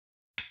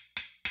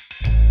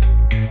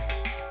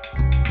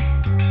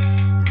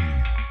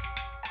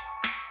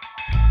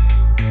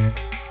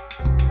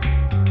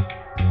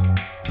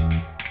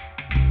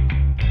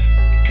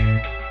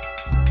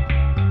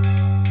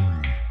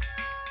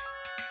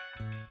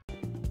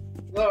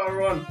Hello,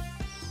 everyone.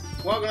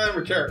 Welcome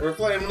to Ember. We're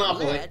playing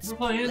Monopoly. We're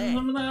playing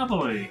the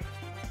Monopoly.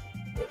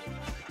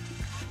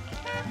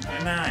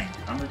 9.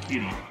 I'm the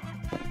kitty.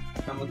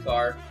 I'm the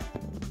car.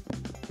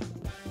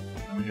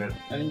 And we got.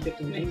 I didn't get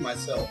to name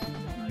myself.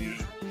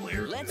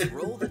 Player. Let's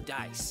roll the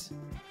dice.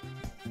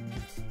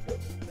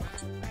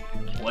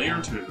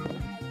 Player 2.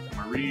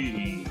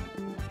 Marie.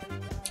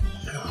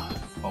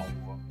 Oh.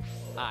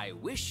 I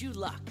wish you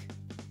luck.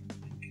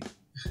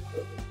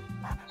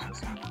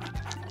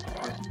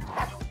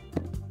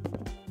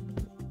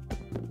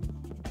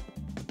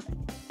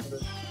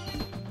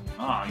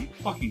 Ah, you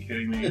fucking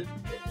kidding me?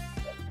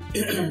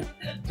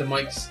 The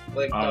mic's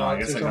like I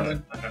dogs guess or I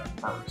something. got it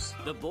first.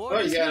 The board Oh,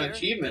 is you got here. an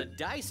achievement. The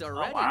dice are Oh,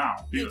 ready.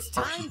 wow. Be the It's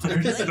first time to player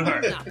to play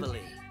start. Monopoly.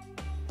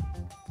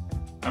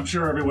 I'm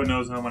sure everyone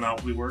knows how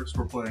Monopoly works.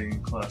 We're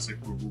playing classic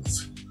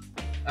rules.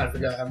 I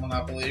forgot how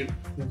Monopoly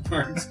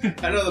works.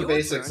 I know the Your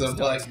basics turn of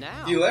like, starts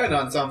now. you land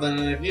on something,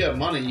 and if you have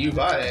money, you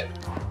buy it.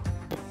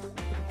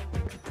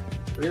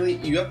 Really?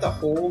 You have to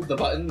hold the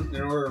button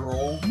in order to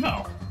roll?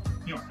 No,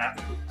 you don't have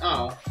to.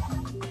 Oh.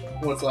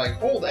 Well, it's like,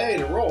 hold A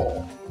to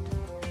roll.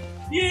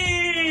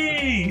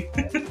 Yay!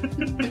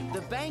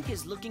 The bank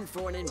is looking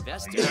for an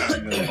investor. Yeah,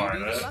 I'm gonna buy Be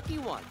the that. lucky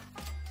one.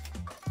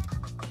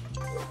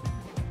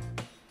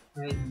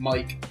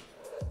 Mike.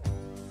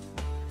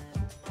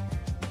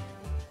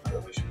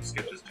 We should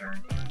skip his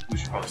turn. We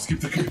should probably skip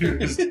the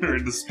computer's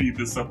turn to speed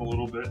this up a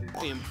little bit.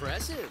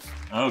 Impressive.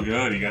 Oh,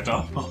 good, he got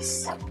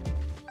doubles.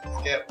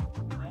 Skip.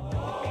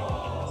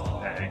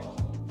 Hey.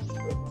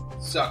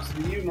 Sucks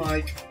to you,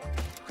 Mike.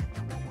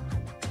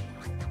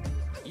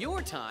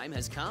 Your time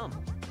has come.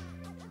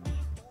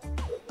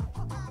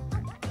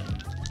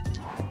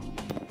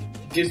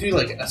 Gives you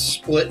like a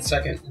split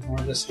second in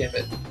order to skip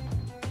it.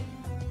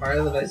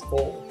 Fire the dice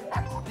fold.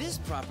 This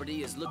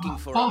property is looking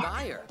for a fuck.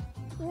 buyer.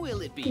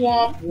 Will it be?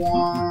 Womp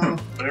womp.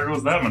 There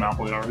goes that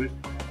Monopoly already.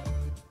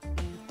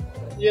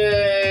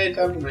 Yay,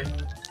 time for me.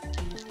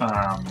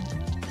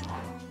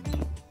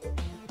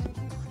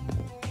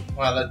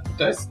 Wow, that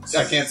dice.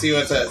 I can't see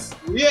what it says.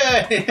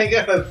 Yay, I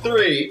got a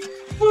 3.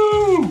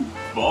 Woo!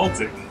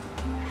 Baltic.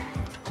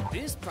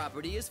 This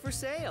property is for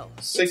sale.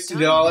 It's $60.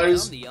 time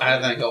to become the I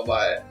owner. think I'll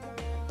buy it.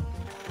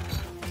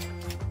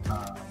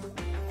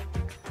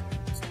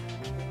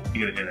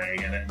 You gotta hit A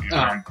again and your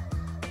Oh. turn.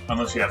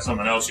 Unless you have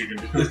something else you can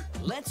do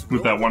Let's with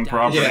roll that one the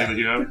property dice. Yeah. that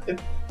you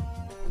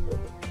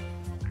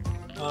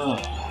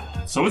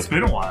have. So it's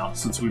been a while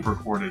since we've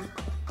recorded.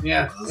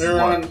 Yeah, This is we're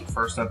what, on. the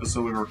first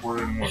episode we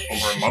recorded in what,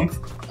 over a month?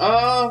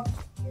 Uh,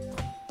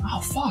 Oh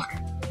fuck!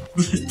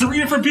 3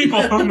 different people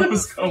on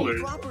those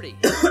colors. Property.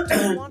 Do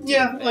you want to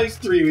yeah, invest? like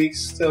 3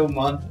 weeks to a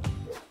month.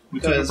 We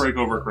took a Because- break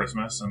over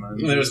Christmas and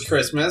then It was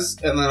Christmas,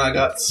 and then I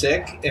got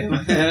sick,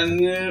 and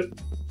then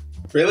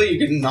really,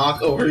 you can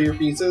knock over your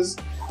pizzas.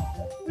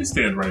 we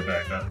stand right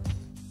back up.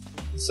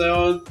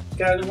 So,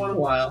 kind of went a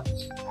while.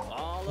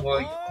 All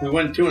Like, aboard. we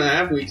went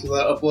 2.5 weeks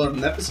without uploading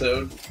an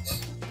episode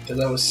because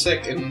I was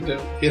sick and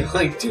didn't feel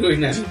like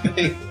doing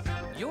anything.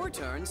 Your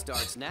turn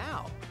starts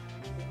now.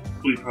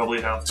 We probably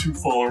have 2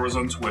 followers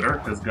on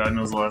Twitter, because God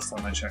knows the last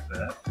time I checked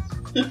that.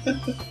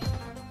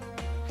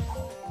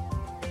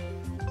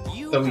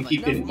 You So we have keep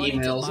enough getting money to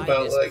emails buy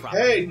about this like,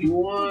 property. hey, do you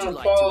Would want you to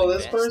like follow to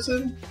this invest?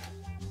 person?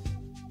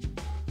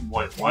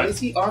 What? Why What? is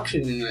he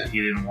auctioning it?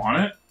 He didn't want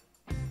it?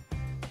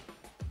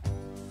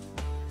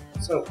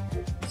 So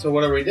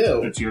what do we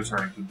do? It's your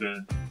turn to bid.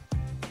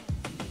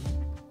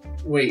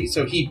 Wait,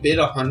 so he bid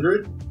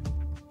 100?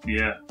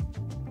 Yeah.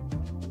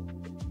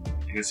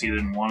 I guess he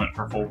didn't want it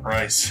for full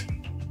price.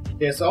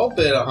 Yes, I'll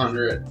bid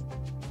 100.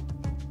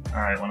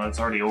 Alright, well that's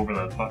already over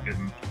the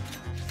fucking...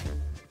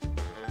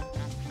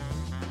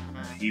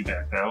 He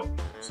backed out,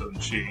 so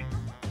did she.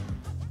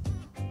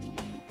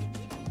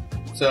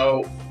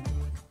 So,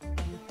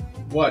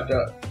 what?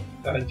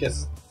 I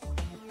guess.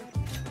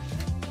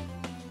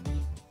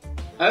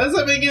 How does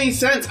that make any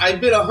sense? I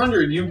bid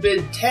 100, you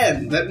bid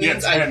 10. That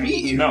means I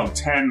beat you. No,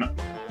 10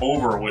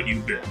 over what you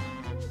bid.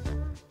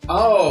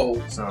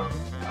 Oh, So,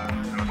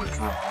 I'm gonna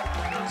withdraw,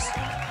 because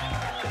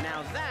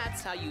Now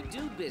that's how you do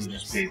you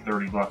business. just paid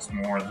 $30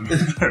 more than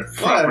that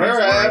whatever.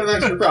 I have an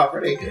property's extra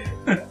property.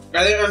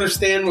 I didn't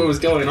understand what was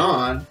going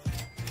on.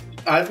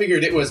 I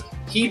figured it was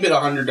he bid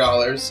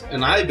 $100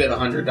 and I bid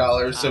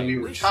 $100, so we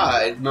were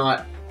tied.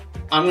 Not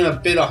I'm gonna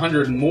bid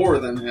 100 more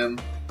than him.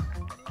 worth.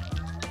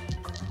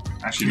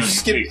 Actually, no,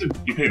 skipped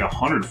you paid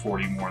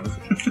 140 more than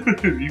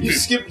you You paid.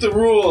 skipped the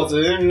rules. I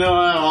didn't know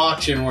how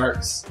auction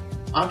works.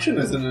 Auction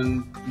isn't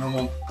in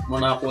normal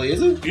Monopoly,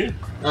 is it? Yeah.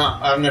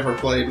 I've never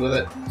played with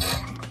it.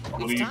 What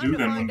do It's you time do to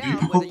then when find out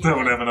people whether you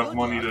don't have have enough good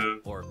money luck to...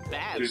 or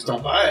bad Just luck.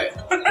 don't buy it.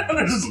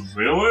 They just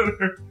real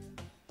it?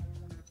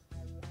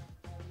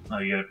 Oh,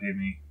 you gotta pay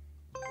me.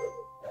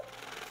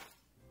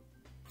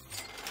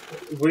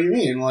 What do you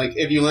mean? Like,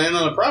 if you land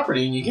on a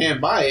property and you can't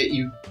buy it,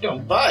 you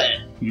don't buy it.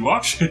 You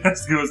auction. It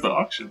has to go as the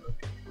auction.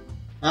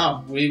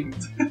 Oh, we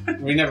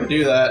never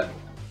do that.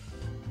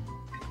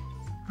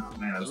 Oh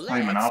man, I was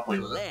playing Let's Monopoly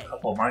with play. a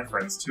couple of my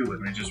friends too,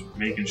 and they just were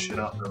making shit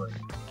up. They're like,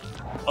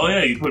 oh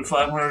yeah, you put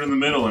 500 in the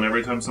middle, and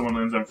every time someone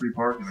lands on free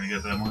parking, they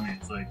get that money.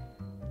 It's like,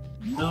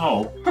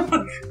 no.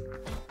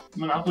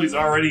 Monopoly's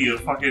already a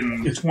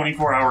fucking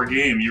 24-hour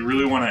game. You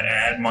really want to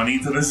add money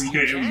to this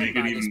game and make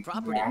it even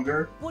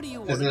longer? What do you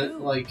want Isn't to it do?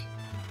 like,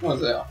 what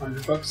is it,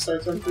 $100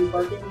 starts on free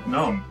parking?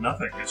 No,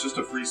 nothing. It's just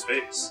a free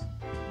space.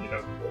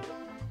 Yeah.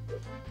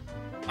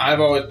 I've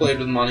always played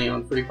with money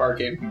on free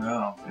parking.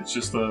 No, it's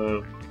just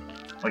a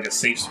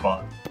safe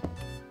spot.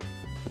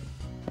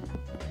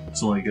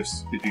 So like if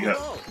you got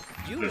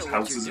Whoa, you there's know what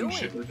houses you're and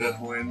shit doing. like that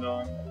to land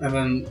on. And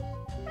then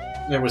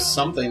there was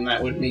something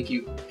that would make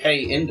you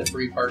pay into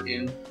free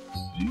parking.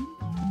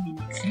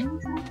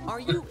 Are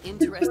you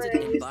interested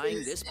in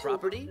buying this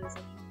property?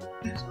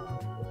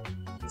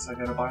 Guess I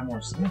gotta buy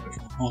more sandwich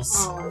rolls.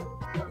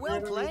 Oh,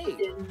 Well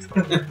played.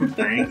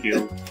 Thank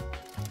you.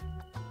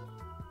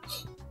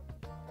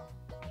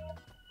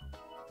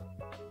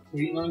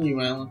 Waiting on you,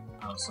 Alan.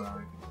 Oh,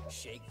 sorry.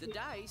 Shake the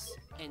dice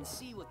and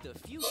see what the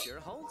future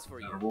holds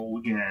for Gotta you. roll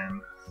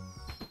again.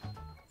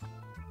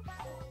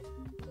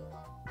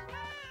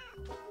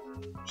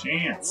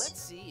 Chance.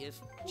 Let's see if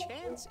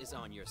chance is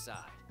on your side.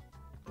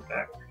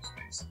 Back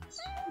spaces.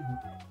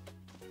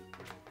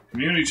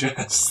 Community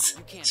chest.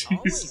 You can't Jeez.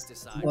 always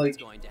decide Like- what's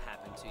going to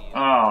happen to you.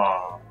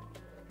 Oh.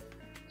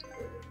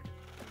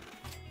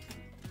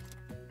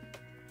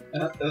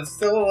 That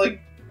still,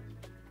 like,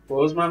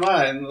 blows my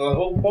mind. The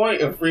whole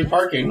point of free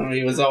parking for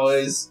me was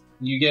always,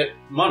 you get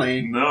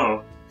money.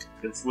 No.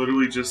 It's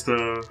literally just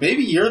a...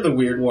 Maybe you're the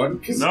weird one,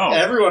 because No.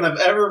 everyone I've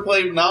ever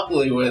played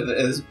Monopoly with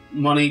is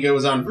money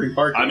goes on free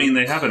parking. I mean,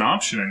 they have an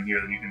option in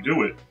here that you can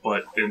do it,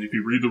 but then if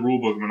you read the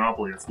rulebook of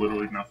Monopoly, it's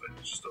literally nothing.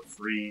 It's just a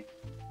free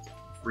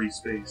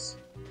space.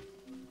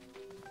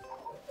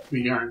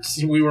 we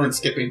weren't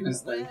skipping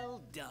this thing.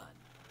 Well done.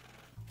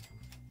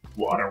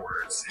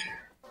 Waterworks.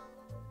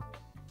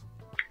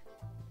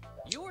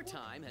 Your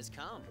time has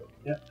come.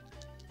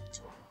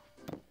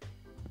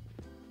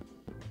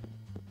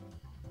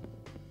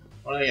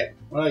 What do I get?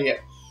 What do I get?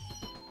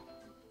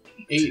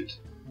 8.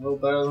 A little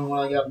better than what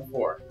I got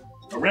before.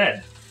 A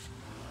red.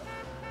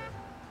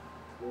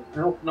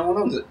 Nope, no one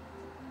owns it.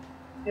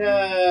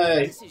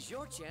 Yay! This is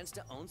your chance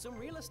to own some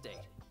real estate.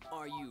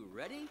 Are you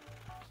ready?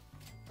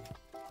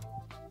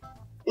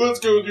 Let's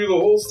go do the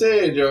whole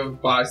stage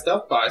of buy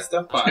stuff, buy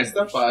stuff, buy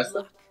stuff, buy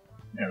stuff.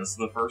 Yeah, this is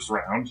the first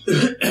round.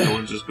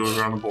 Everyone just goes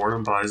around the board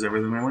and buys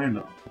everything they land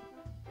on.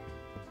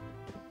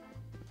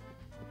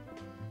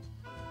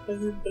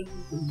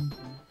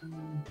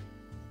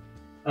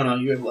 Oh no,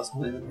 you have less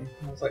money than me.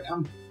 I was like,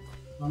 I'm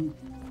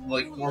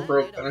like You more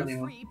broke landed than on a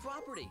anyone. free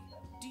property.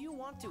 Do you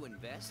want to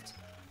invest?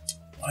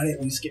 Why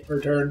didn't we skip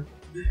her turn?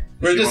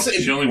 We're just She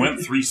sitting, only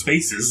went 3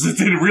 spaces. It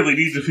didn't really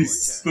need to be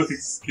like,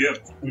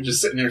 skipped. we're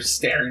just sitting there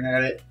staring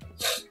at it.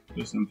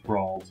 Just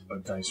enthralled by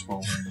dice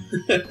rolling.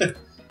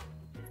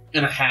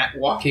 In a hat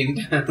walking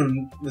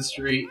down the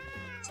street.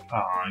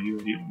 Ah, you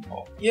were dealing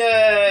ball.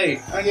 Yay!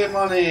 I get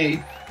money!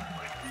 Like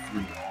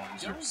 $3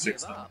 or Don't $6,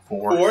 give up.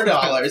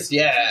 $4,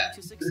 yeah.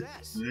 To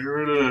success.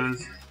 There it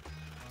is.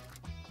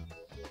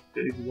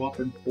 Big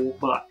whopping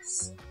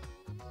 $4.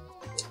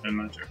 And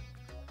my turn.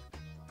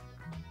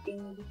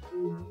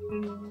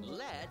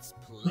 Let's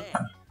play.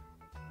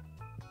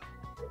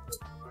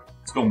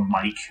 Let's go,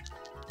 Mike.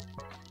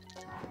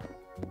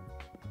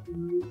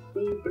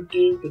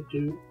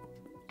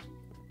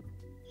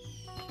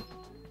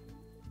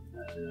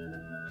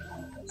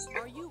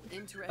 Are you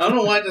interested? I don't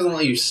know why it doesn't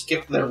let you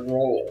skip their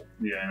roll.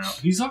 Yeah, I know.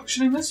 He's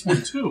auctioning this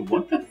one too.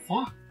 What the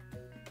fuck?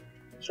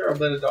 Sure, I'll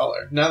bet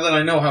 $1. Now that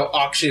I know how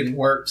auction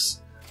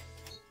works.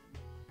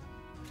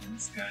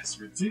 This guy's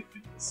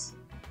ridiculous.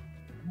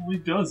 All he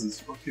does is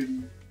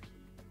fucking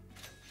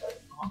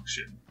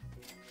auction.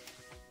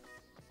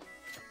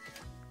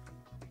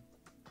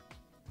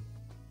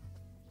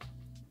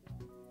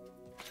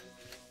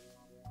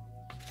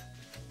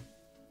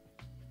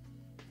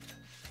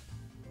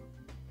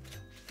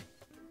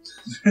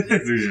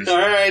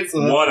 Alright,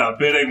 so What a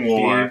bidding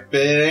war. keep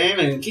bidding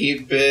and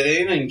keep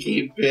bidding and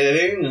keep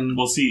bidding and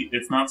Well, see,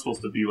 it's not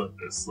supposed to be like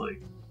this.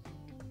 Like,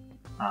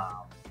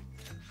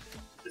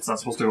 it's not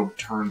supposed to go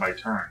turn by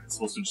turn. It's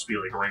supposed to just be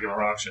like a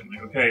regular auction.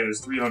 Like, okay, there's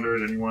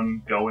 300.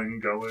 Anyone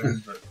going?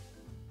 But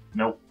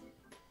nope.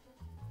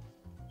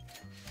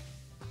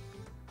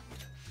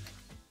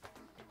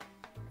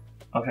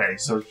 Okay,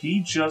 so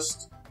he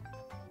just.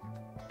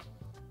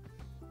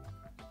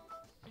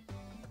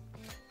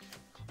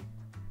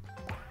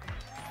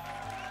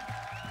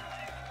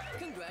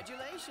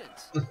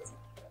 Congratulations.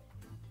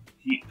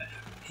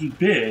 He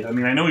bid. I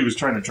mean, I know he was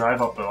trying to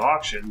drive up the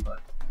auction, but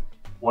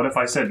what if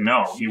I said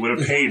no? He would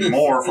have paid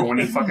more for when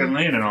he fucking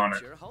landed on it.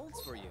 Future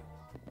holds for you.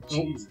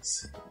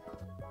 Jesus.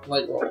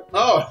 light roll.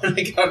 Oh,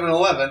 I got an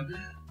 11.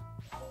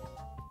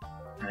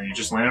 And you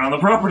just landed on the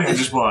property I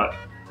just bought.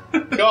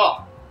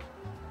 God.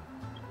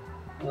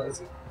 What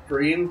is it?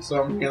 Green,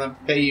 so I'm gonna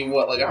pay you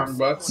what, like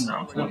 $100?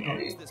 No,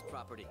 28. Use this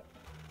property.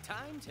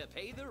 Time to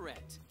pay the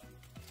rent.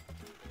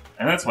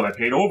 And that's what I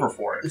paid over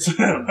for it.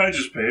 I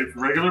just paid for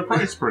regular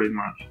price pretty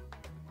much.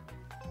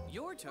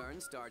 Your turn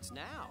starts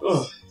now.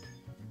 Ugh.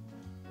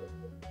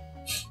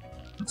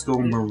 Let's go,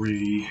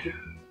 Marie.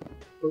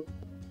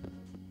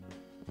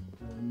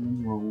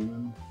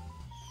 Rolling.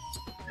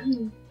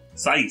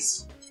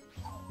 Sice.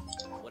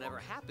 Whatever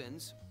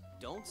happens,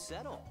 don't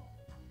settle.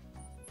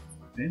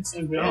 Fancy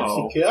Fancy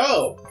go.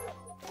 go.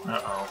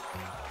 Uh-oh.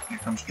 Here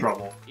comes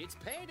trouble. It's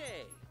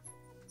payday.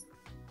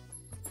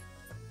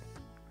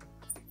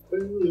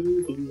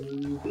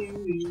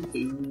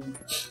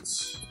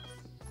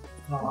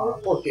 Aw,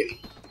 poor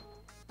kitty.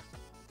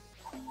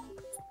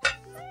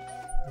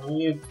 Oh,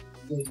 you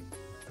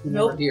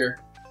Nope. here.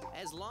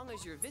 As long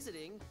as you're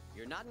visiting,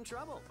 you're not in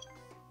trouble.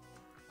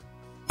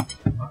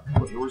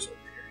 Put yours over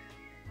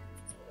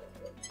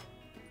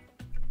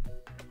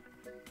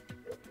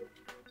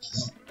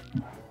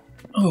here.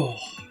 Oh.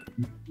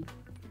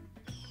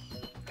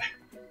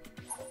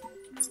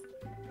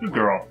 Good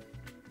girl.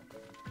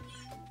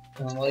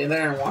 Gonna lay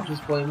there and watch us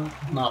play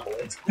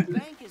Monopoly. The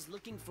bank is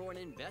looking for an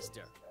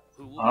investor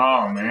who will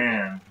Oh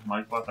man,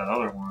 Mike bought that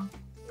other one.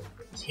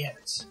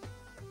 Yes.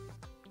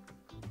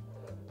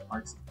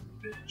 Mike's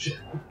a bitch.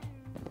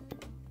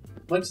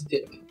 Mike's a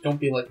dick. Don't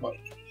be like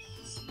Mike.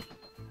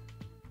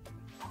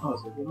 Oh,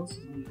 so what else is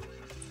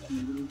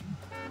in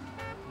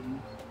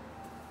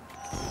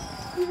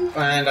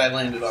And I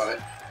landed on it.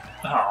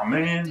 Oh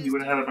man, you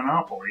would have had a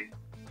Monopoly.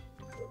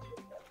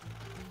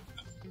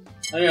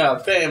 I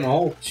gotta pay him a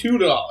whole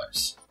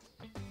 $2.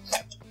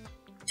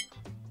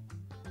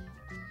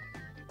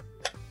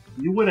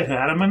 You would have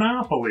had a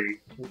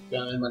Monopoly.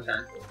 Got in my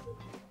turn.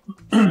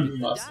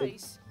 Mustard.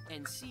 dice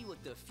and see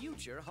what the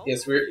future holds.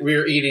 Yes,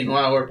 we're eating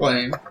while we're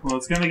playing. Well,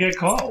 it's gonna get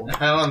cold.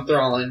 How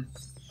enthralling.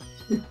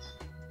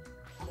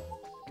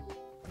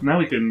 Now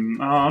we can.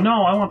 Oh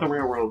no, I want the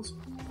railroads.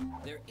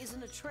 There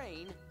isn't a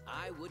train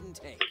I wouldn't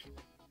take.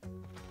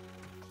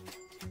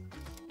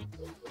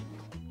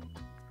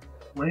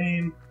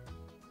 Lane.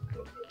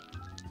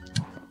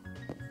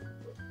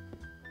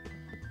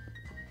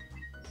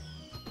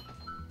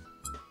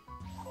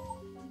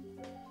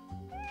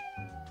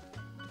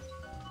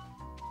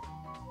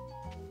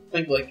 I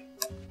think like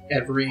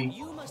every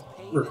You must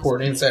pay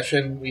recording this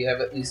session we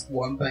have at least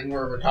one thing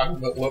where we're talking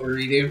about what we're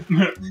eating.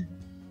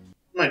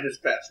 Might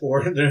just fast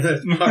forward through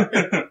this part.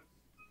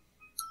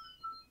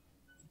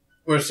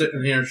 We're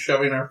sitting here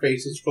shoving our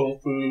faces full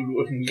of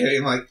food and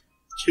getting like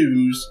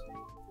 2s.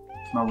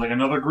 Smells like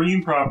another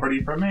green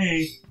property for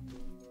me.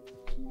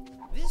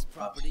 This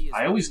property is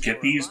I always looking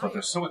get for a these, but buyer.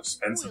 they're so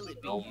expensive Will to it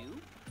be build.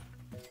 you?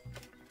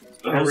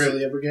 The, I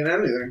rarely ever get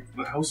anything.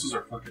 the houses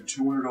are fucking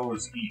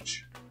 $200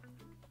 each.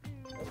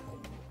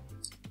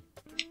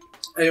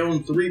 I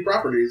own 3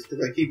 properties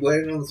because I keep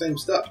landing on the same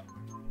stuff.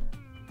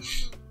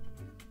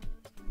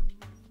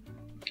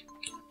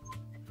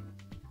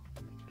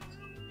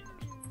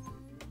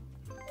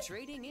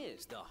 Trading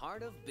is the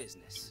heart of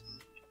business.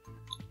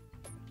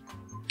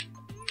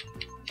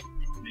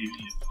 Maybe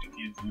if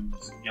we give him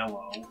this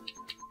yellow,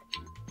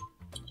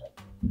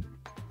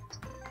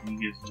 he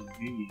gives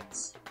me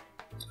these.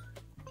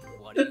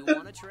 What do you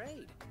want to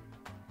trade?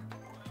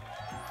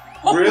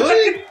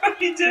 Really?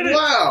 He did it!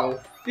 Wow!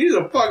 He's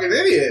a fucking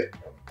idiot!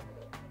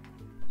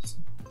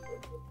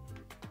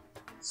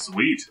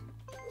 Sweet.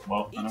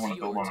 Well, I don't It's want to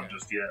build your on him turn.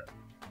 just yet.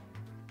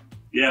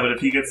 Yeah, but if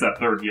he gets that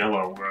third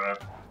yellow,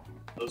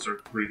 those are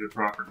pretty good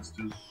properties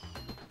too.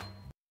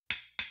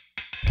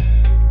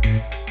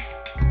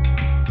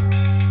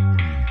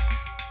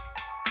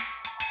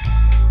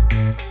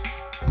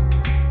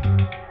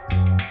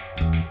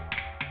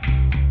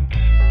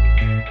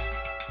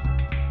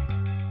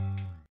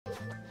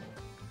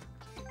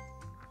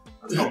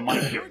 Let's go,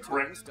 Mike, you Your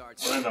prick. turn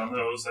starts Land on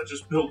those. I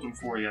just built them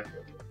for you.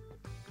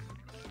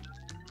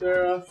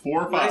 They're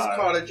 4 or 5. nice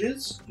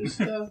cottages. Just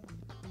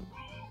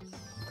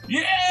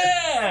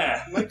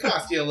Yeah! might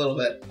cost you a little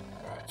bit.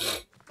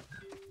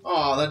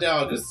 Oh, the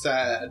dog is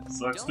sad.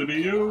 Sucks to be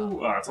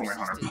you. Oh, it's only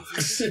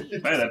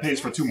 $100. Hey, that pays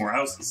for 2 more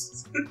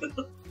houses.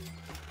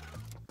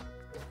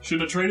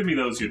 Shouldn't have traded me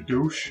those, you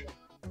douche.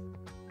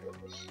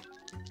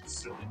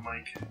 Silly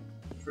Mike.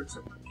 Tricks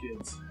up my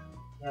kids.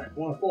 Alright,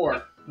 1 of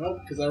 4. Nope,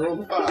 because I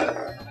rolled a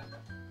 5.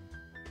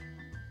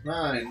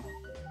 9.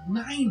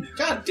 9!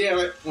 God damn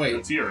it! Wait.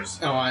 That's yours.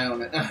 Oh, I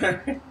own it.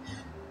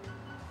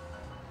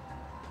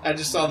 I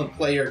just saw the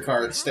player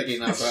card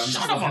sticking up. I'm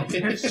Son of a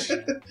bitch.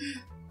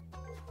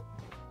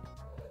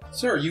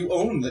 Sir, you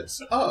own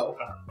this. Oh.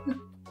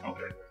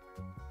 Okay.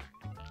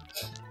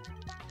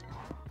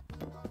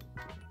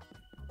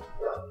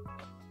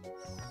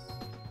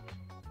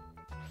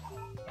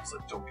 I was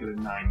like, don't get a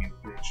 9,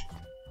 you bitch.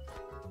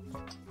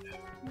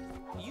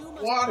 You must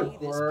pay this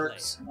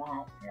Waterworks. Wah,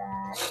 wah.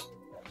 player.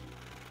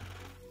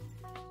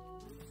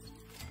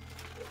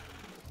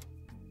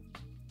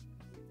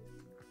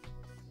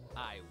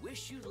 I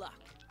wish you luck.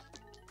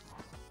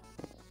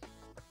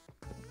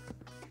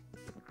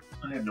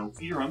 I have no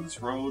fear on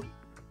this road.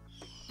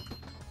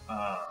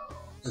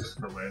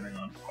 For landing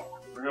on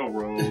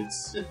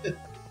railroads.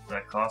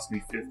 That cost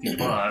me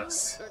 $50.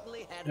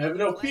 Certainly had I have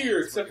no plans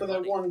fear except for your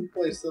that money. one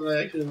place that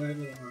I actually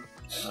landed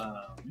on.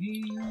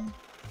 Man.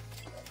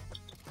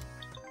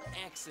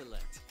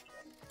 Excellent.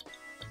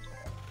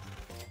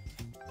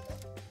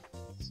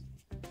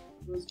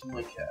 Where's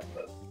my cat?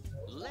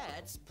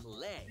 Let's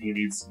play. You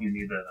need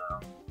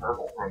that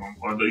purple from them.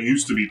 Well, they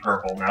used to be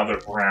purple, now they're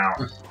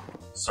brown.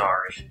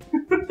 Sorry.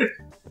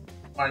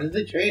 Why did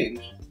they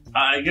change?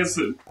 I guess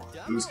it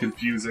was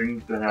confusing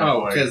to have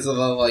Oh, because of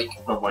the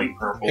the light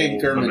purple,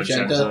 pink or the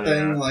magenta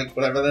thing, yeah. like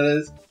whatever that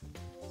is.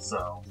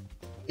 So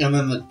And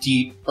then the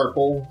deep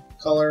purple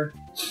color.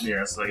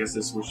 yeah, so I guess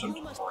they switched them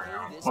to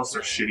brown. Plus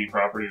they're shitty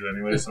properties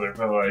anyway, so they're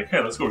probably like,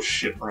 hey, let's go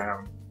shit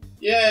brown.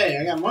 Yay!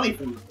 I got money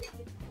from it.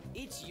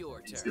 It's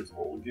your This turn. gets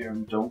old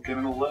again. Don't get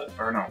an 11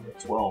 or no,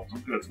 12.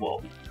 Don't get a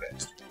 12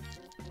 fixed.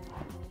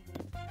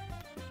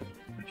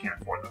 I can't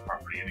afford the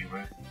property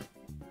anyway.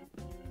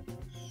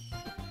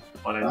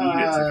 But I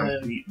need it to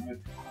complete my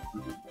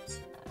improvements.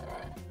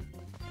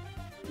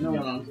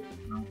 No.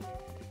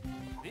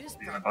 This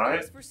You gonna buy property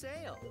it? is for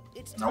sale.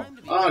 It's Nope. time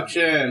to be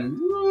Auction!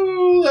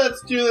 Woo!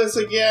 Let's do this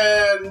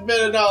again!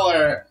 Bid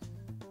 $1.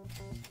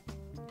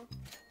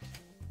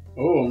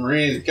 Oh,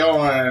 Marine's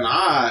going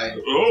high.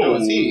 So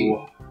is he.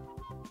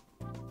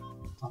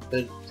 I'll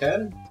bid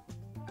 10.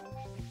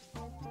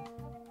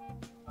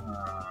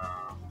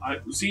 I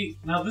see.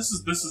 Now this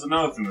is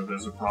another thing that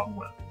there's a problem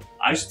with.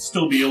 I should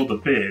still be able to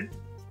bid,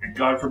 and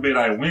God forbid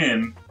I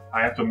win,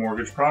 I have to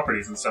mortgage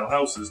properties and sell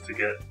houses to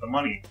get the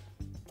money.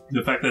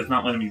 The fact that it's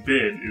not letting me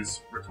bid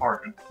is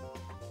retarded.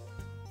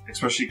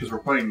 Especially because we're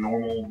playing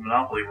normal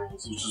Monopoly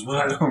rules, which is what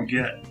I don't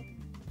get.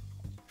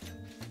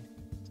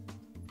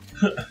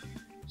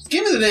 Just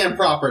give me the damn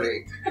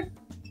property!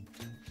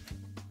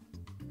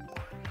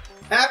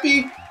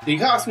 Happy? It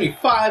cost me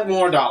 $5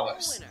 more.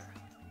 winner.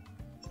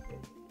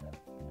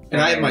 And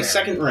I have my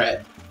second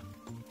red.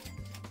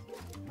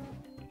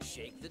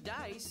 Shake the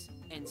dice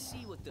and see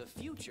what the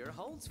future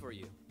holds for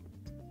you.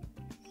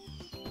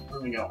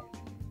 There we go.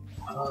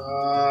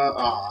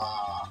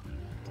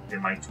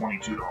 In my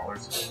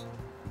 $22.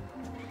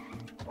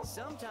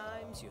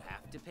 Sometimes you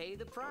have to pay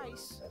the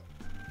price.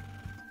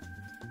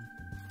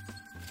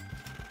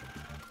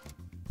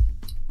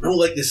 I don't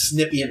like this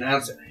snippy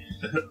announcement.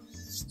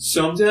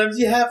 Sometimes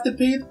you have to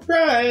pay the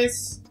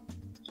price.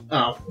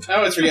 Oh, I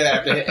always forget I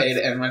have to hit A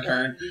to end my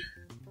turn.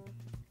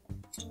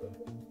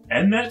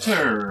 End that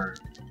turn.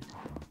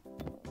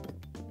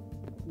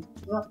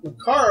 Knock the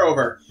car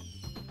over.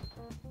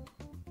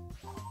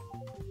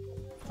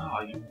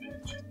 Oh, you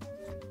bitch.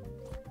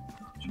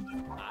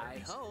 I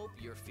hope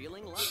you're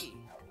feeling lucky.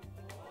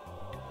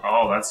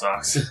 Oh, that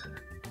sucks.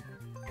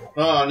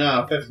 Oh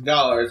no,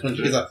 $50 when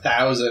she gets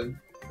 1,000.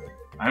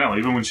 I know,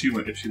 even when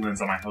if she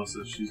lands on my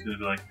houses, she's gonna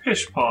be like,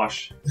 pish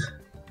posh.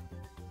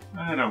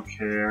 I don't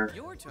care.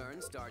 Your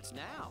turn starts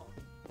now.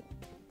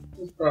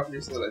 Those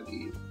properties that I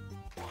need.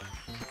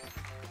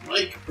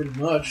 Like, pretty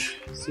much.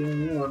 It's the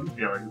only one.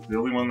 Yeah, like, the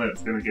only one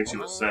that's gonna get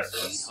you a set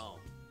Sweet is... home.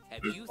 Have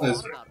is- you is-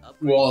 thought about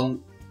upgrading? Well,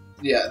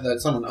 yeah, that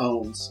someone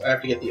owns. I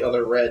have to get the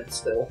other red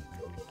still.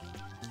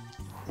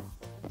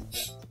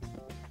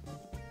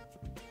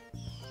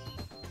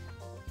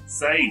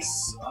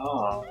 Sace!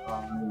 Oh,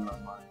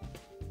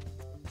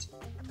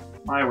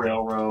 my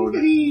railroad.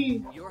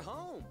 You're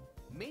home.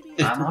 Maybe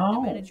it's I'm time to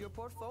home. manage your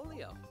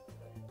portfolio.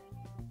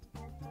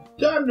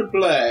 Time to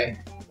play.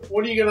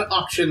 What are you gonna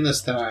auction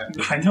this time?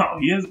 I know,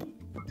 he is a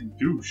fucking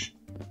douche.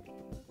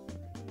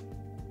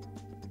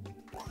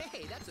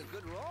 Hey, that's a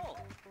good roll.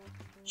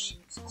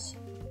 Jesus.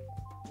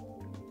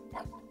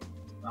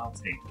 I'll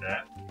take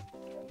that.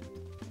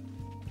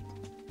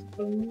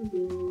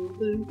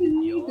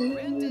 Your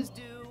rent is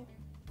due.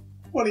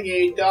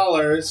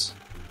 $28.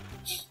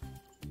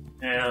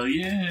 Hell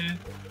yeah.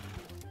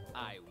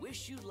 I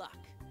wish you luck.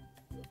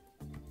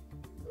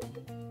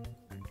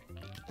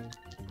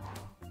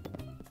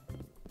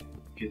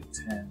 Get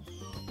 10.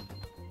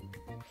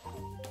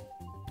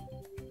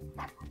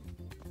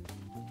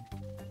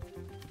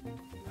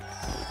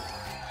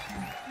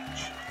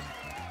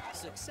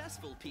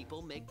 Successful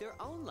people make their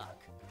own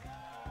luck.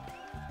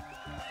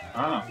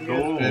 Ah, You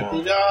cool. get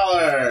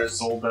 $50.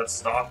 Sold that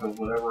stock of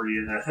whatever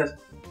you had.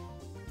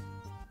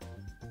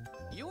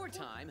 Your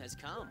time has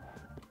come.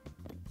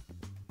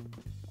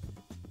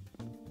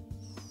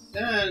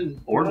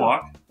 And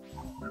Boardwalk.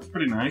 That's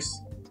pretty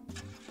nice.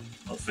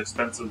 Most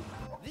expensive.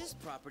 This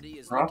property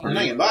is Property. looking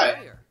I can buy it.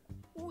 buyer.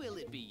 Will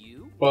it be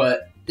you?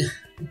 But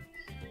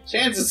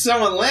chances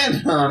someone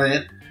landed on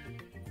it.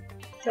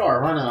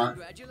 Sure, why not?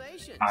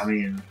 Congratulations. I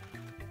mean,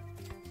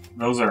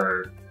 those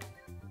are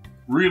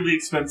really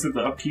expensive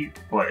to upkeep,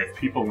 but if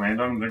people land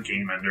on them, they're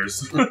game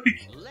enders. Let's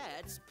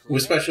play.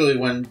 Especially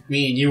when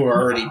me and you were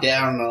already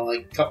down to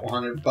like a couple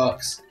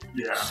 $100.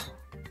 Yeah.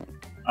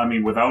 I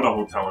mean, without a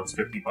hotel, it's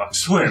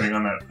 $50 landing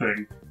on that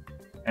thing.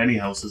 Any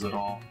houses at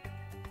all.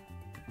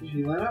 Did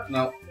you land up?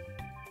 No.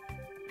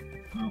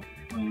 No,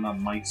 landing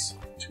on Mike's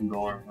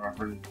 $2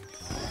 property.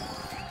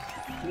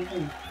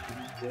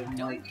 Don't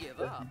Like, give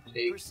up.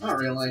 take, Persistence not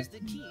really. is the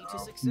key to Oh,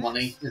 success.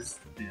 Money. It's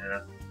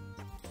Yeah.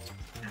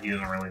 And he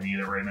doesn't really need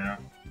it right now.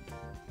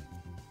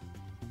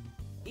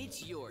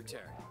 It's your turn.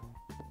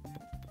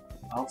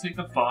 I'll take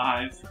a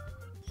 5.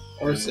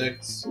 or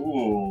 6.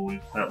 Ooh,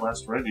 that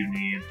last red you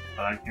need,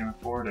 but I can't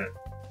afford it.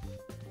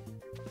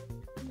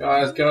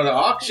 Let's go to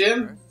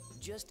auction.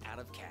 Just out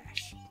of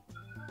cash.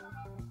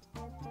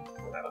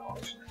 Out of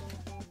auction.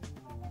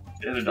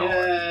 Get $1.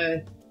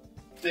 Yay.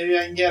 Maybe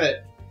I can get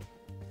it.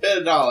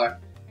 Bet $1.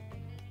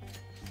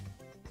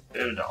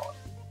 Get $1.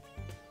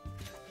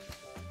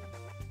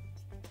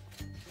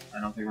 I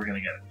don't think we're gonna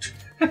get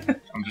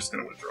it. I'm just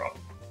gonna withdraw.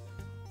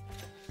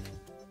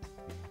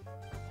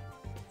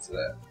 What's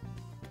that?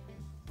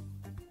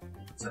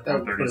 Is that That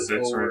would put it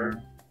 136 right over.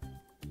 now?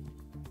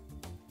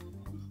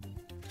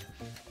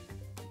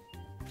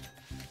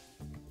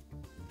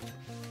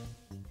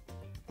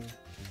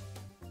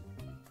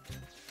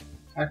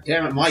 God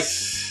damn it, Mike.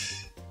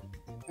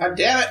 God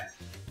damn it.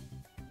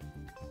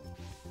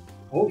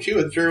 Oh, she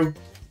withdrew.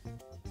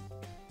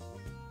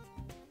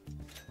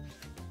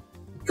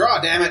 Draw,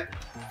 damn it.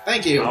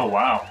 Thank you. Oh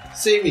wow.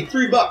 Saved me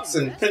 $3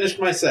 and finished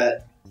my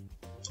set.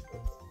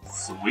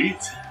 Sweet.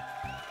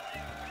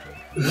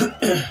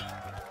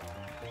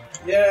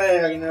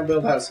 Yay, I can now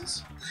build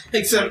houses.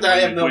 Except I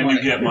have no when money.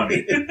 you get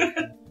money.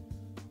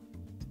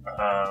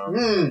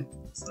 Hmm.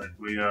 Looks like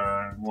we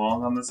are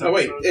long on this Oh,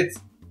 episode. wait, it's...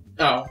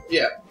 Oh,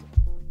 yeah.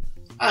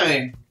 I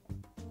mean,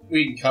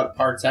 we can cut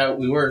parts out.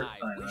 We were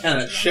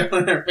kind of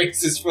showing our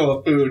faces full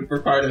of food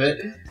for part of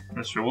it.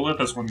 That's true. We'll let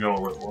this one go a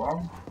little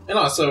long. And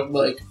also,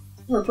 like,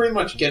 we're pretty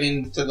much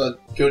getting to the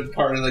good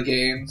part of the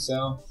game,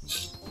 so...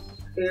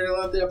 Figure to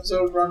let the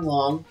episode run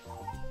long.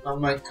 I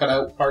might cut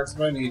out parts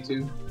if I need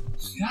to. God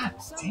damn it,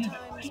 Sometimes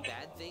Mike.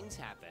 bad things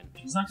happen.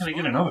 He's not gonna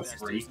get another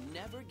 3.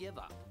 Never give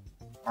up.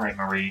 Alright,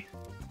 Marie.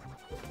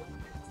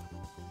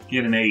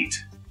 Get an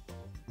 8.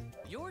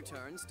 Your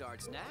turn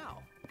starts now.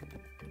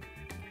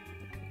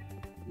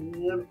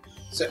 Yep.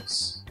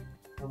 6.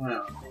 Come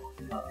on.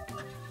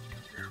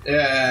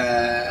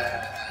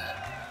 Yeah.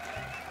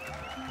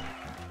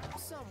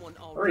 Someone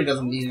Marie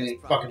doesn't need any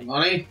fucking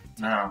money.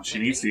 No, she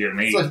needs to get an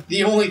 8. It's like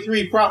the only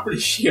 3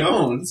 properties she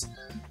owns.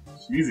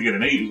 She needs to get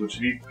an 8 is what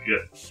she needs to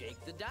get.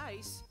 Shake the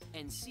dice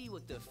and see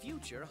what the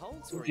future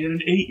holds for Get you.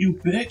 an 8, you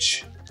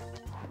bitch!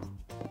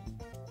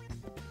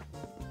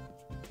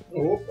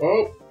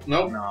 Oh,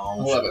 nope. No.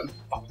 11.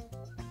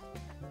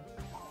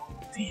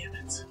 Damn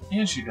it.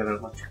 And she got an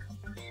electric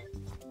company.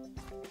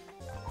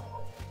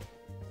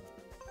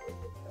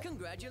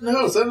 Congratulations.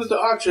 No, send it to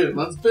auction.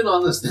 Let's bid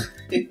on this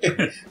thing.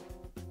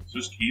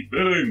 Just keep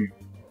bidding.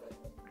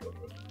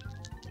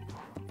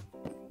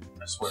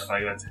 I swear if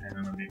I got 10,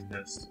 I'm gonna be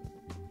pissed.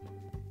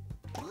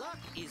 Luck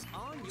is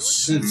on your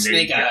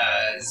Snake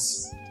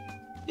eyes.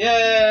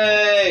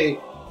 Yay!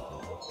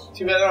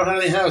 Too bad I don't have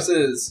any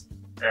houses.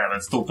 Yeah,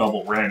 that's still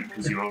double rent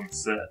because you own the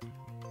set.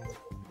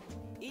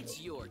 It's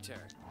your turn.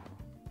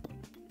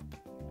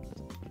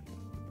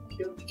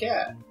 Killed the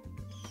cat.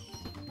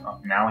 Oh,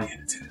 now I get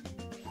a 10.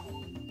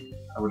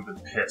 I would have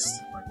been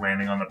pissed, like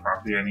landing on the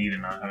property I need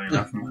and not having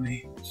enough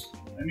money.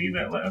 I need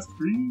that last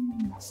 3.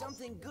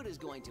 Something good is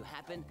going to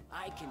happen.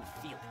 I can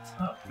feel it.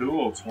 Oh,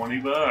 cool,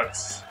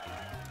 $20.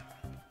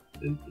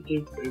 I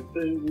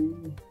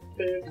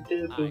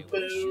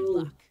wish you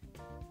luck.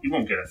 You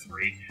won't get a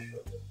 3.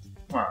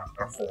 Come on,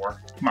 or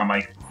 4. Come on,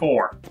 Mike.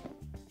 4.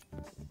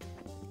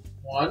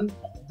 1.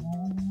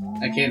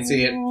 I can't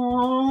see it.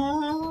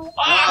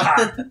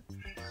 Ah!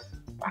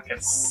 Fucking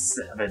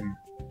 7.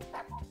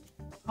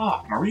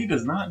 Oh, Marie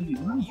does not need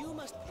money. You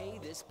must pay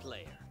this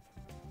player.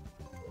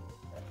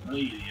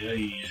 Alright,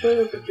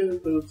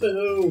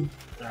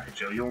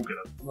 Joe, you won't get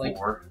a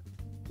 4.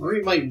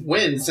 Marie might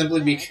win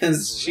simply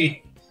because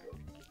she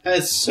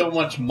has so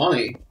much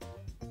money.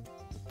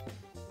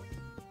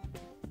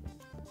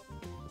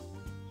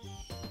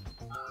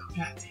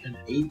 God damn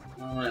it. 8.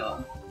 Oh,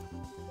 no.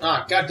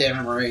 Ah, god damn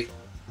it, Marie.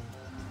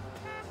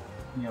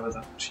 Yeah, that's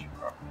a cheap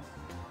property.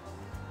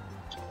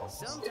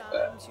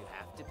 Sometimes you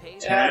have to pay.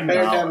 Yeah, I paid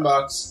her $10.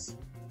 $10.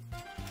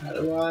 How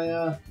do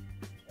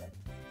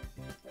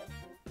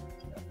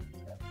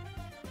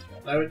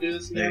I would do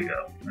this There again? you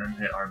go. And then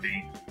hit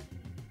RB.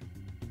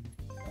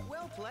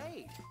 Well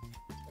played.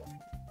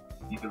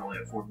 You can only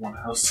afford 1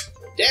 house.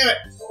 Damn it!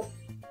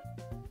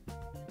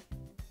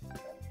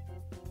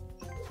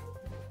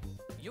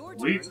 Your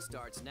Sweet. turn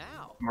starts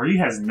now. Marie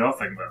has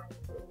nothing though.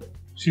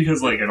 She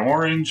has like an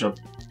orange, a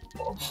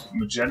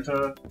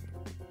magenta,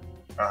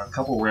 a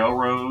couple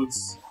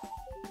railroads,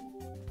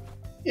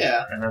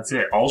 Yeah. and that's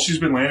it. All she's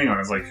been landing on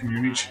is like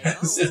community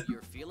chests.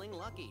 You're feeling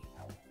lucky.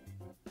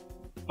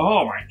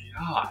 Oh my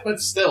god. But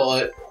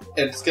still,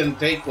 it's gonna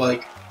take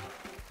like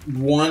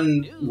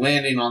one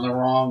landing on the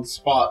wrong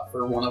spot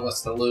for one of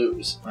us to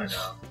lose. I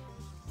know.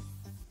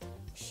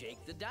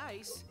 Shake the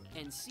dice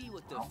and see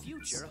what the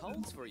future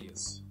holds for you.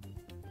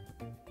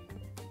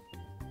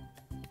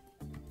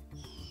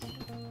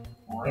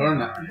 Or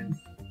not.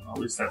 At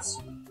least that's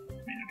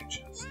community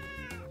chest.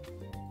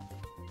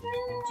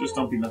 Just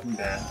don't be nothing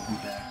bad. Be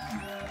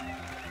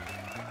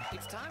bad.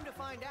 It's time to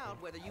find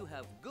out whether you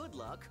have good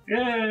luck.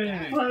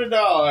 Yay!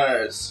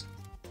 $100.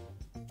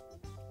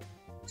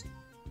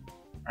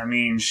 I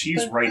mean,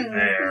 she's right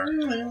there.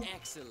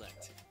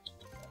 Excellent.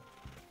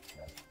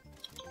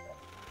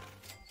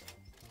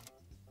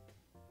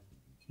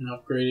 Can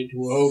upgrade it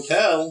to a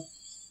hotel.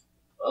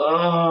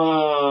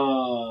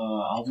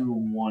 I'll do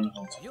one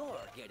hotel. You're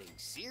getting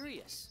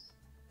serious.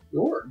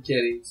 You're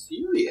getting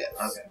serious.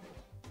 Okay.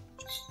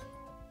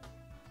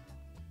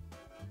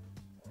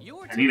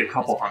 Your I need a time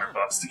couple has $100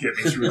 come. to get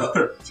me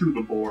through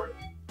the board.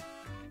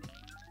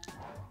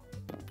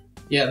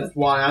 Yeah, that's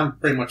why I'm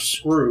pretty much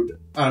screwed.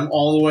 I'm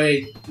all the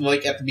way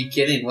like at the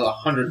beginning with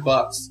 $100.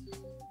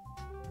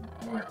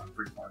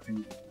 Free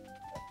parking.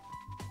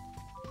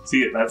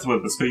 See, that's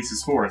what the space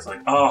is for. It's like,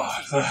 oh,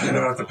 I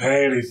don't have to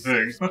pay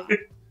anything.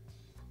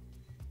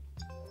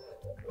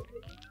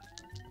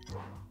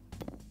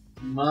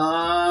 Come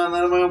on,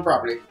 out of my own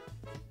property.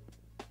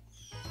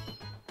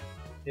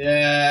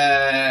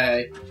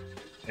 Yay!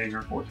 Pay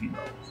her $14.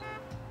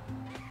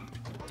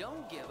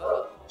 Don't give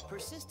up.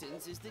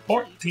 Persistence is the key to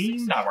 $14.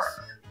 success.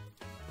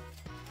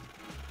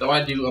 Though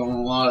I do own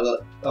a lot of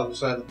the other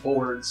side of the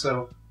board,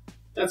 so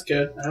that's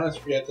good. I always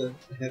forget to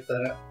hit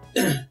that.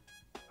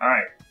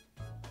 Alright,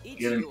 It's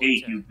get an your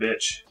 8, turn. you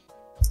bitch.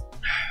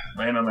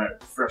 Land on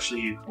that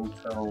freshly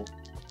hotel.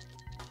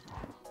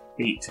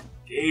 8.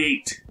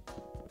 8!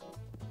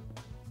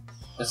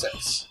 A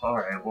 6.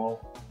 Alright, well,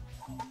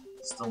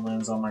 still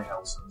lands on my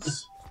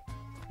houses.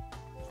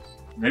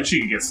 And then she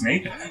can get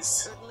snake eyes.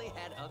 Certainly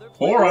had other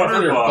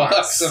 $400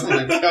 $400. Oh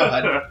my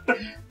god.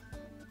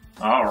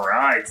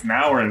 Alright,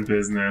 now we're in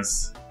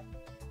business.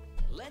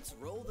 Let's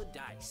roll the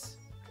dice.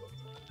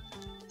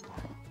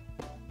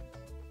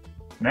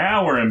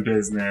 Now we're in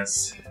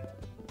business.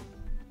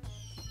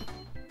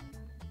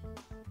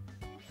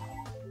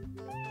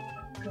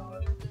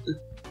 God.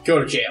 Go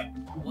to jail.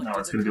 What Now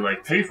does it's it gonna be cost?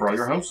 like, pay for all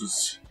your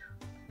houses.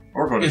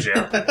 Or go to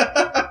jail.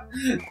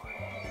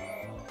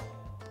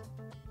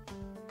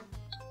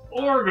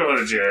 Or go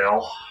to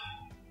jail.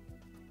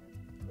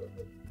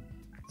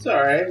 It's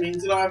alright, it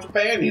means you don't have to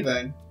pay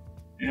anything.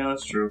 Yeah,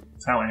 that's true.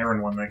 That's how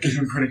Aaron won that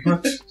game, pretty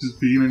much.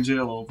 Just being in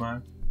jail all the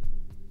time.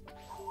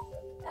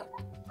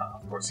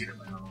 Of course, he didn't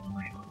win on the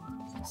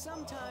night.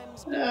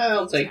 Sometimes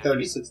I'll take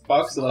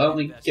 $36. It'll help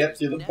me get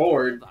through the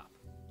board.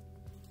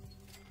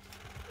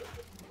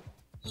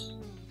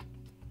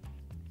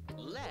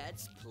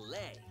 Let's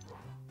play.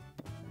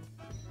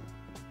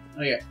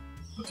 Okay.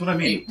 That's what I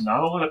mean.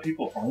 Not a lot of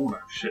people own a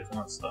shit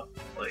ton of stuff.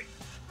 Like,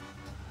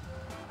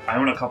 I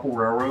own a couple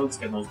railroads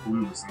and those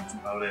blues, and that's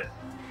about it.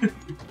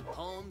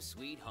 Home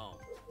sweet home.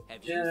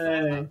 Have you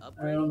Yay. thought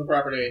about I own upgrading? the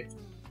property.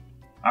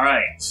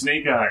 Alright,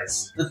 snake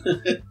eyes.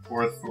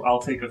 I'll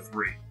take a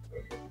 3.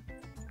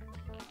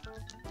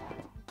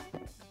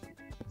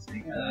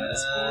 Snake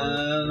eyes.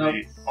 Nope.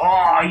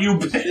 Aw, you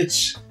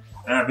bitch!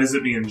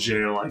 Visit me in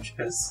jail, I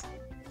guess.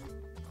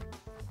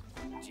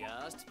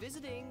 Just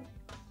visiting.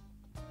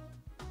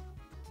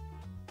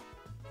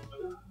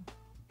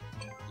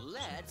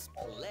 Let's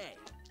play.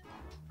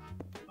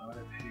 Why would I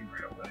pay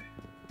railway?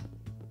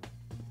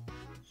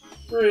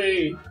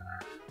 3.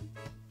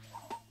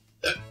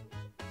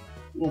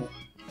 Ooh.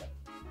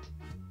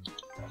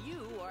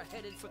 You are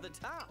headed for the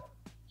top.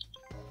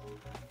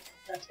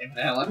 God damn it,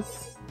 Alan.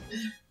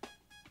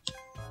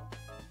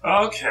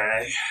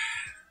 Okay.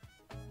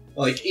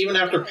 Like, even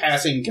after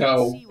passing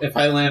go, if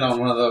I land on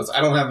one of those,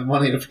 I don't have the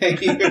money to pay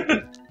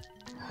you.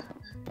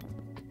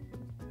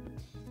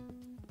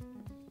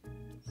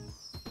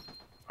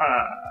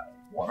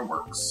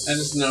 Waterworks. I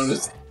just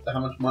noticed how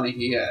much money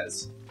he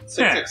has.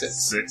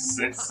 666.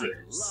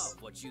 666.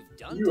 Love what you've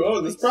done. You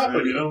own this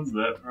property. Who owns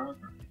that property?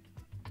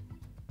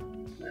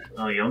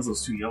 Oh, he owns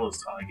those 2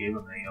 yellows. I gave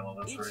him that yellow,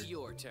 that's It's right.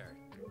 your turn.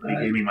 He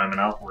gave me my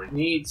monopoly.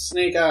 Need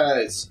snake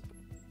eyes.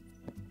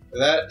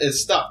 That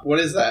is stuck. What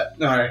is that?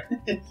 Alright.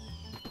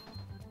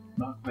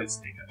 Not quite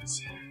snake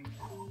eyes.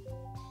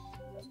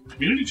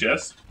 Community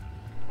chest.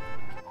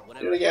 Whatever What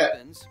do we get?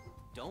 happens,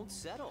 don't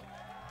settle.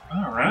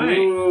 Alright.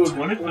 Ooh.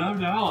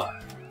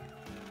 $25.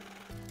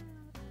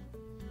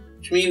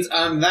 Which means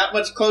I'm that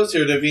much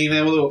closer to being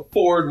able to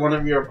afford one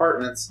of your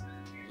apartments.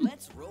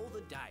 Let's roll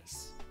the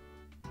dice.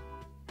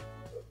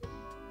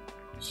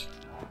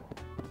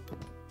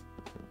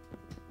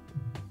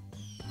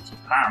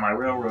 Ah, my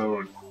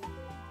railroad.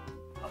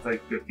 I'll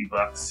take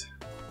 $50.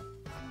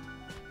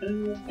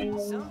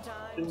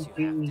 Sometimes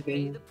you have to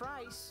pay the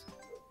price.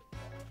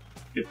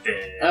 50.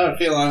 I have a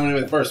feeling I'm going to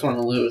be the first one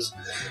to lose.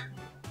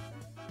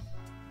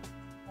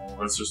 Well,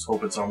 let's just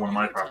hope it's on one of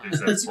my properties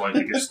then, so I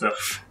can get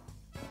stuff.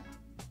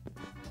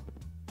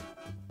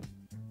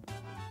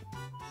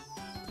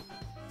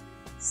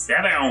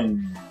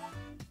 Seven.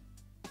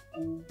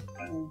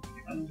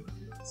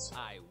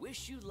 I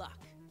wish you luck.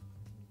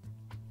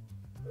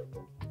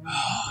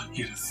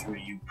 Get a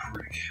 3, you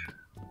prick.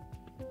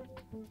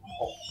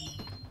 Oh.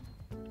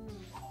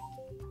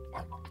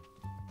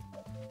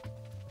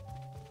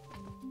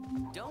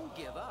 Don't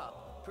give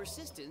up.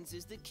 Persistence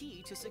is the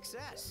key to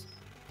success.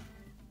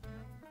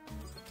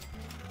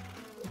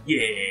 Yeah.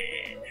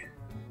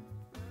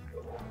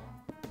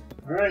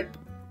 Alright.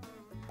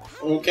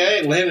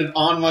 Okay, landed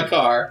on my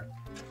car.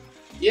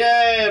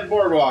 Yay,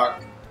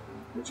 boardwalk.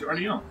 Which you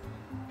already own.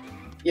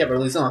 Yeah, but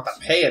at least I don't have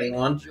to pay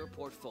anyone. Your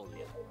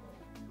portfolio.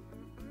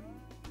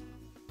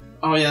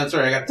 Oh yeah, that's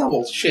right, I got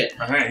double shit.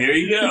 Alright, here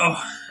you go.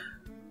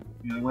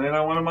 You gonna land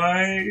on one of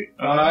my...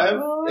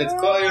 5. It's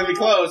gonna be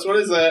close. What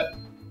is that?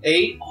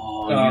 8?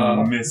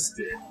 Oh, you missed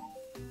it.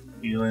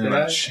 You landed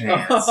on a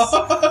chance.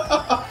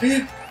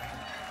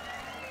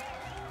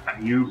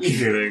 Are you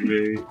kidding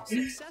me?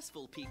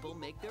 Successful people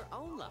make their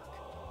own luck.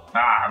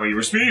 Ah, but you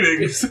were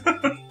speeding.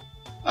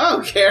 I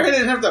don't care. I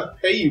didn't have to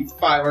pay you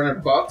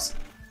 $500.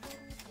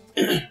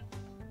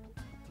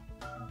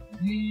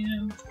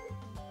 Man.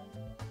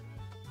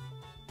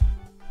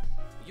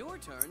 Your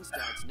turn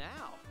starts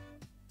now.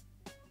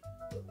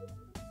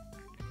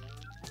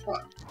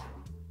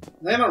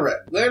 Land on red.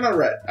 Land on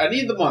red. I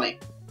need the money.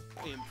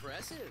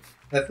 Impressive.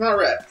 That's not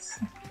red.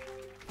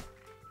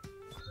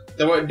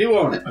 Though I do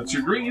own it. That's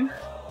your green.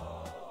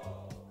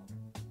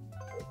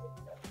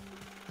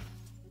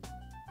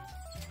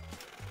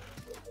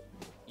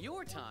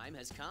 Your time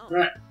has come.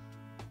 Right.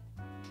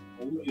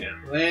 Oh, yeah.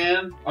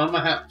 Land on my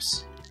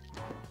house.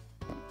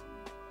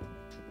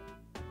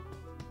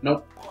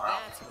 Nope.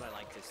 That's what I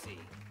like to see.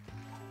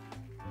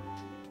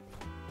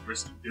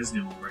 Risky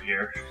Disney over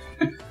here.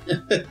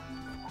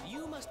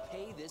 You must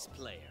pay this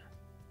player.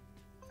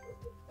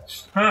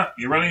 Huh,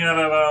 you're running out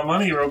of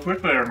money real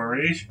quick there,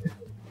 Marie.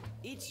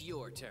 It's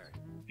your turn.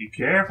 Be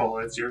careful,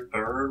 it's your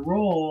third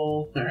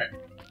roll. Alright.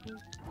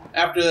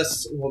 After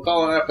this, we'll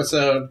call it an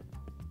episode.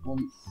 We'll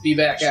be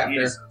back after.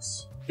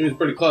 Jesus. It was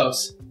pretty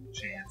close.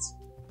 Chance.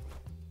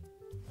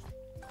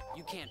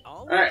 You can't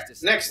always Alright,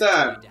 decide next what's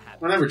time. going to happen.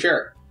 Remember,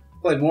 Cherry.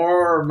 Play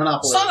more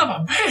Monopoly. Son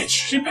of a bitch!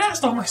 She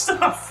passed all my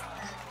stuff!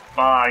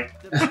 Bye.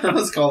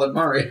 Let's call it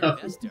Mario.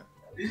 Investor,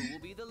 who will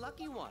be the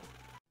lucky one?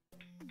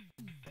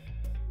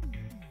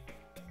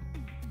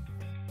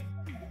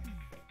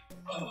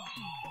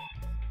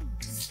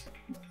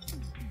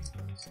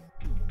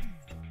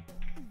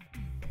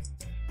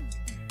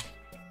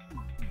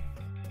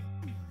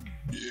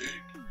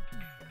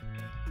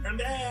 I'm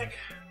back.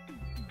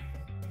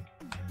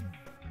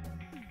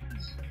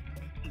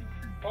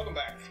 Welcome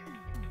back.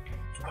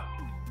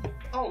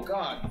 Oh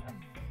god.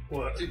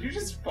 What? Did you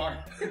just fart?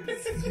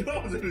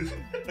 No, dude.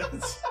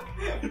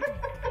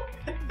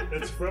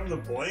 That's from the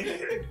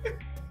blanket.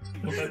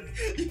 What?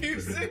 You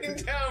sitting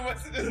down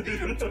must have just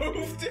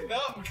poofed it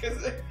up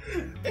because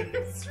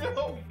it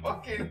smelled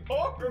fucking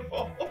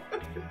horrible.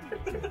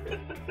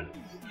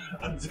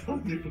 I'm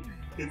telling you,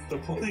 it's the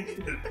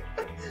blanket.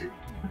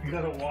 You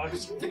gotta watch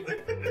it.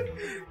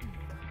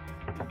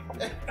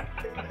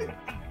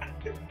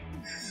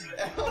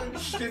 Alan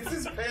shits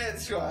his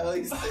pants while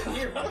he's sitting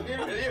here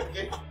playing video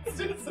games.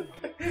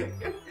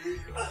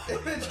 And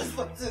then just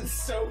lets it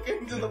soak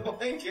into the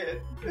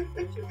blanket. Oh,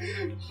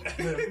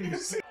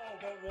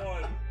 but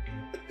one.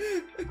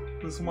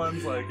 This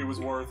one's like, it was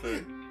worth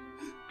it.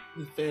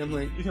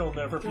 Family. You'll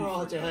never be. They're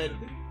all forgiven. dead.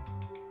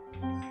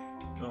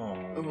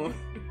 Oh.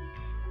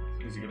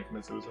 Is he gonna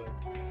commit suicide?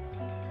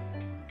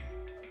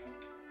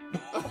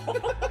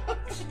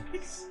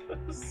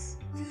 Jesus.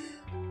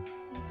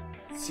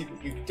 See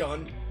what you've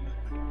done?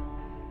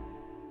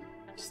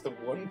 Just the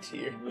one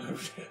tear.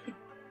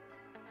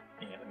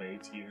 Anime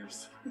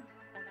tears.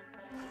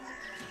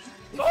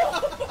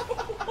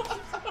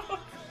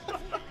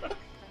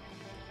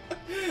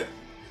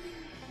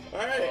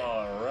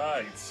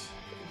 Alright.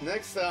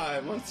 Next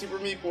time on Super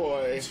Meat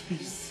Boy.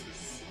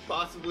 Jesus.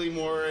 Possibly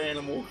more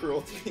animal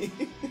cruelty.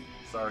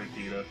 Sorry,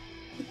 Kita.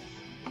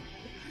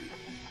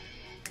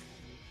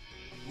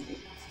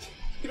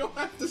 You don't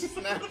have to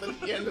snap at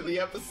the end of the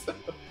episode.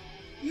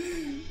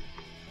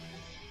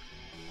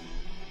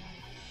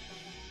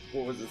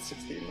 What was it,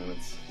 16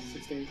 minutes?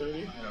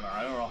 16:30?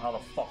 I don't know how the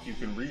fuck you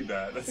can read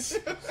that. That's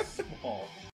small.